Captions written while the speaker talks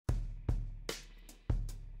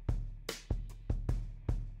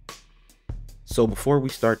So before we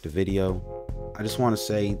start the video, I just want to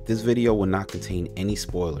say this video will not contain any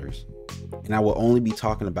spoilers, and I will only be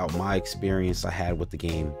talking about my experience I had with the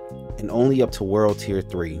game, and only up to World Tier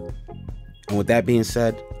 3. And with that being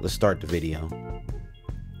said, let's start the video.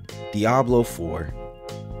 Diablo 4.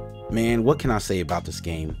 Man, what can I say about this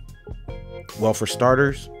game? Well, for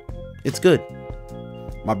starters, it's good.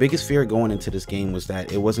 My biggest fear going into this game was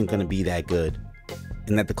that it wasn't going to be that good,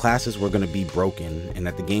 and that the classes were going to be broken, and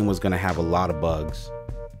that the game was going to have a lot of bugs.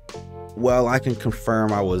 Well, I can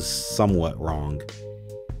confirm I was somewhat wrong.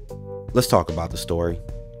 Let's talk about the story.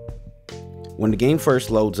 When the game first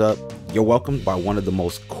loads up, you're welcomed by one of the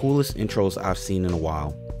most coolest intros I've seen in a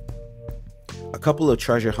while. A couple of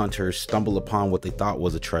treasure hunters stumble upon what they thought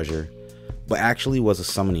was a treasure, but actually was a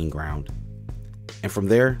summoning ground. And from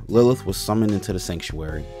there, Lilith was summoned into the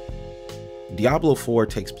sanctuary. Diablo 4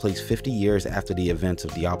 takes place 50 years after the events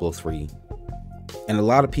of Diablo 3, and a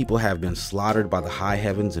lot of people have been slaughtered by the high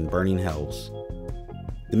heavens and burning hells.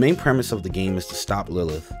 The main premise of the game is to stop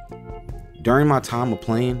Lilith. During my time of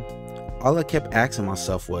playing, all I kept asking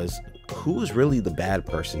myself was, who is really the bad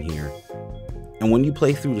person here? And when you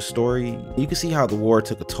play through the story, you can see how the war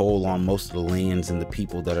took a toll on most of the lands and the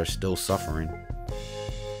people that are still suffering.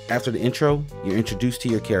 After the intro, you're introduced to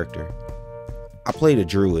your character. I played a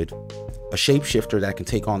druid, a shapeshifter that can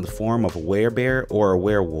take on the form of a werebear or a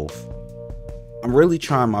werewolf. I'm really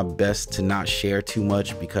trying my best to not share too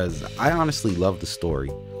much because I honestly love the story,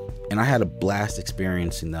 and I had a blast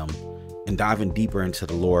experiencing them and diving deeper into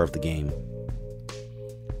the lore of the game.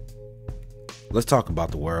 Let's talk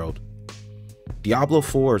about the world. Diablo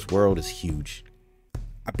 4's world is huge.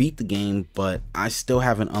 I beat the game, but I still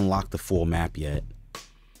haven't unlocked the full map yet.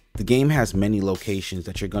 The game has many locations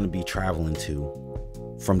that you're going to be traveling to,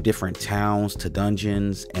 from different towns to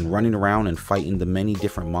dungeons, and running around and fighting the many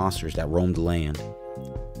different monsters that roam the land.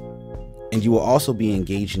 And you will also be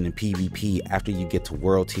engaging in PvP after you get to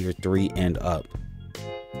World Tier 3 and up.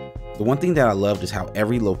 The one thing that I loved is how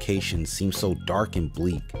every location seems so dark and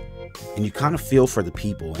bleak, and you kind of feel for the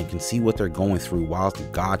people and can see what they're going through while the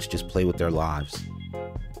gods just play with their lives.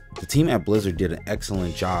 The team at Blizzard did an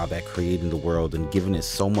excellent job at creating the world and giving it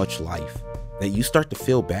so much life that you start to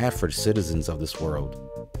feel bad for the citizens of this world.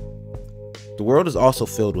 The world is also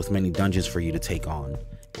filled with many dungeons for you to take on,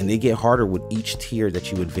 and they get harder with each tier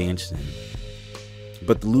that you advance in.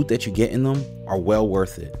 But the loot that you get in them are well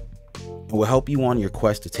worth it, and will help you on your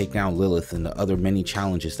quest to take down Lilith and the other many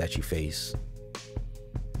challenges that you face.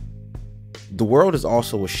 The world is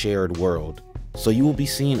also a shared world, so you will be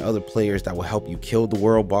seeing other players that will help you kill the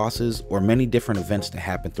world bosses or many different events that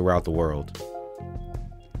happen throughout the world.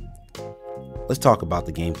 Let's talk about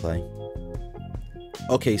the gameplay.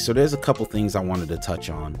 Okay, so there's a couple things I wanted to touch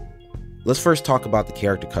on. Let's first talk about the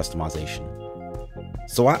character customization.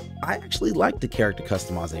 So I actually like the character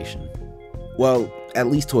customization. Well, at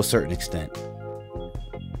least to a certain extent.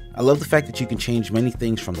 I love the fact that you can change many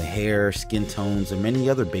things from the hair, skin tones, and many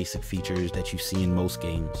other basic features that you see in most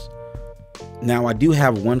games. Now, I do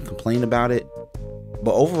have one complaint about it,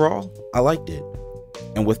 but overall, I liked it.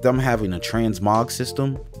 And with them having a transmog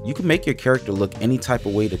system, you can make your character look any type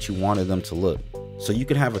of way that you wanted them to look, so you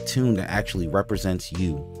can have a tune that actually represents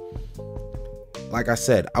you. Like I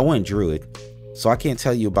said, I went druid, so I can't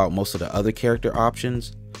tell you about most of the other character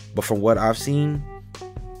options, but from what I've seen,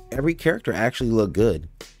 every character actually looked good,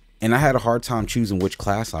 and I had a hard time choosing which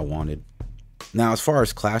class I wanted. Now, as far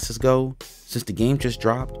as classes go, since the game just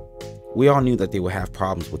dropped, we all knew that they would have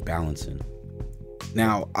problems with balancing.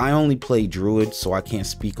 Now, I only play druid, so I can't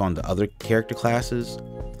speak on the other character classes,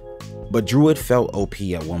 but druid felt OP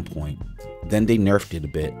at one point, then they nerfed it a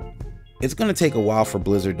bit. It's going to take a while for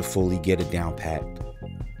Blizzard to fully get it down packed,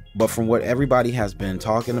 but from what everybody has been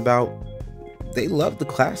talking about, they love the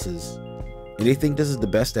classes, and they think this is the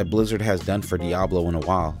best that Blizzard has done for Diablo in a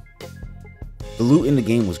while. The loot in the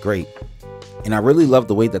game was great, and I really loved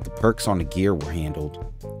the way that the perks on the gear were handled.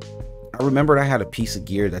 I remembered I had a piece of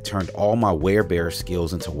gear that turned all my werebear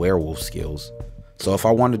skills into werewolf skills, so if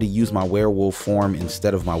I wanted to use my werewolf form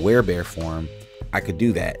instead of my werebear form, I could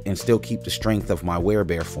do that and still keep the strength of my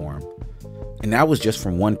werebear form. And that was just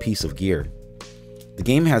from one piece of gear. The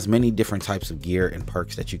game has many different types of gear and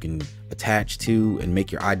perks that you can attach to and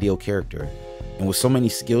make your ideal character, and with so many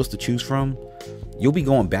skills to choose from, you'll be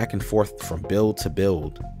going back and forth from build to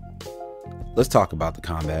build. Let's talk about the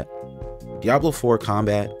combat. Diablo 4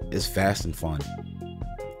 combat is fast and fun.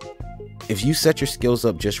 If you set your skills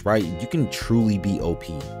up just right, you can truly be OP.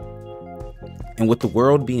 And with the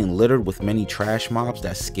world being littered with many trash mobs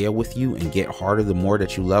that scale with you and get harder the more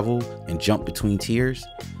that you level and jump between tiers,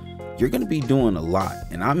 you're going to be doing a lot,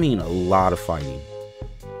 and I mean a lot of fighting.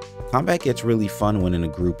 Combat gets really fun when in a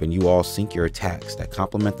group and you all sync your attacks that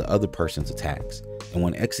complement the other person's attacks, and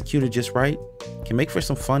when executed just right, can make for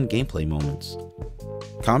some fun gameplay moments.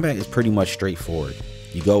 Combat is pretty much straightforward.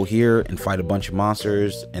 You go here and fight a bunch of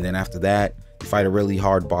monsters, and then after that, you fight a really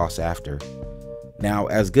hard boss after. Now,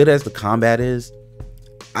 as good as the combat is,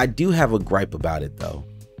 I do have a gripe about it though,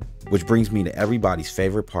 which brings me to everybody's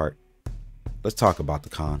favorite part. Let's talk about the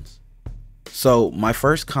cons. So my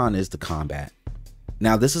first con is the combat.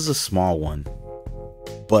 Now this is a small one,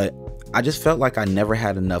 but I just felt like I never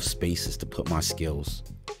had enough spaces to put my skills.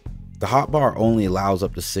 The hotbar only allows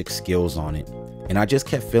up to 6 skills on it, and I just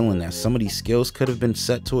kept feeling that some of these skills could have been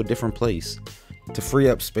set to a different place to free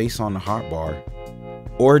up space on the hotbar.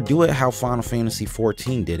 Or do it how Final Fantasy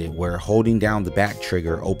XIV did it, where holding down the back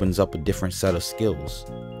trigger opens up a different set of skills.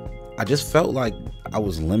 I just felt like I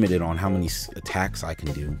was limited on how many attacks I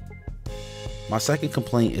can do. My second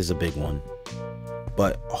complaint is a big one.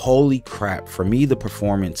 But holy crap, for me the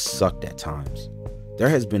performance sucked at times. There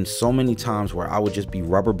has been so many times where I would just be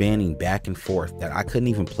rubber banding back and forth that I couldn't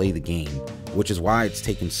even play the game, which is why it's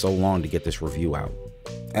taken so long to get this review out.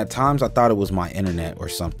 At times I thought it was my internet or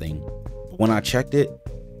something, but when I checked it,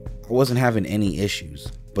 I wasn't having any issues,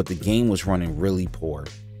 but the game was running really poor.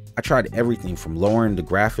 I tried everything from lowering the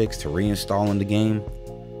graphics to reinstalling the game,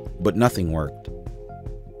 but nothing worked.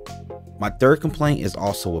 My third complaint is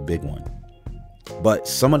also a big one. But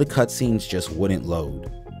some of the cutscenes just wouldn't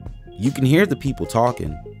load. You can hear the people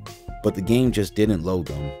talking, but the game just didn't load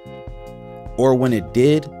them. Or when it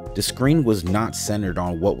did, the screen was not centered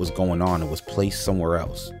on what was going on, it was placed somewhere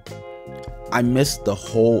else. I missed the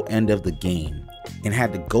whole end of the game and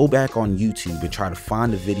had to go back on YouTube and try to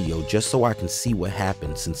find a video just so I can see what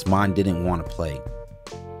happened, since mine didn't want to play.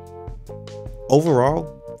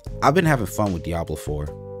 Overall, I've been having fun with Diablo 4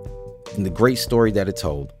 and the great story that it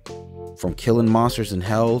told. From killing monsters in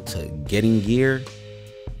hell to getting gear,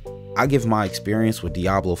 I give my experience with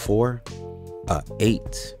Diablo 4 a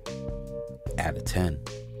 8 out of 10.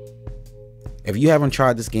 If you haven't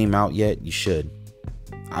tried this game out yet, you should.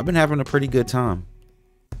 I've been having a pretty good time.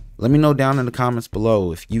 Let me know down in the comments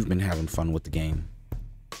below if you've been having fun with the game.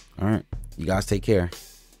 Alright, you guys take care.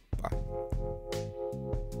 Bye.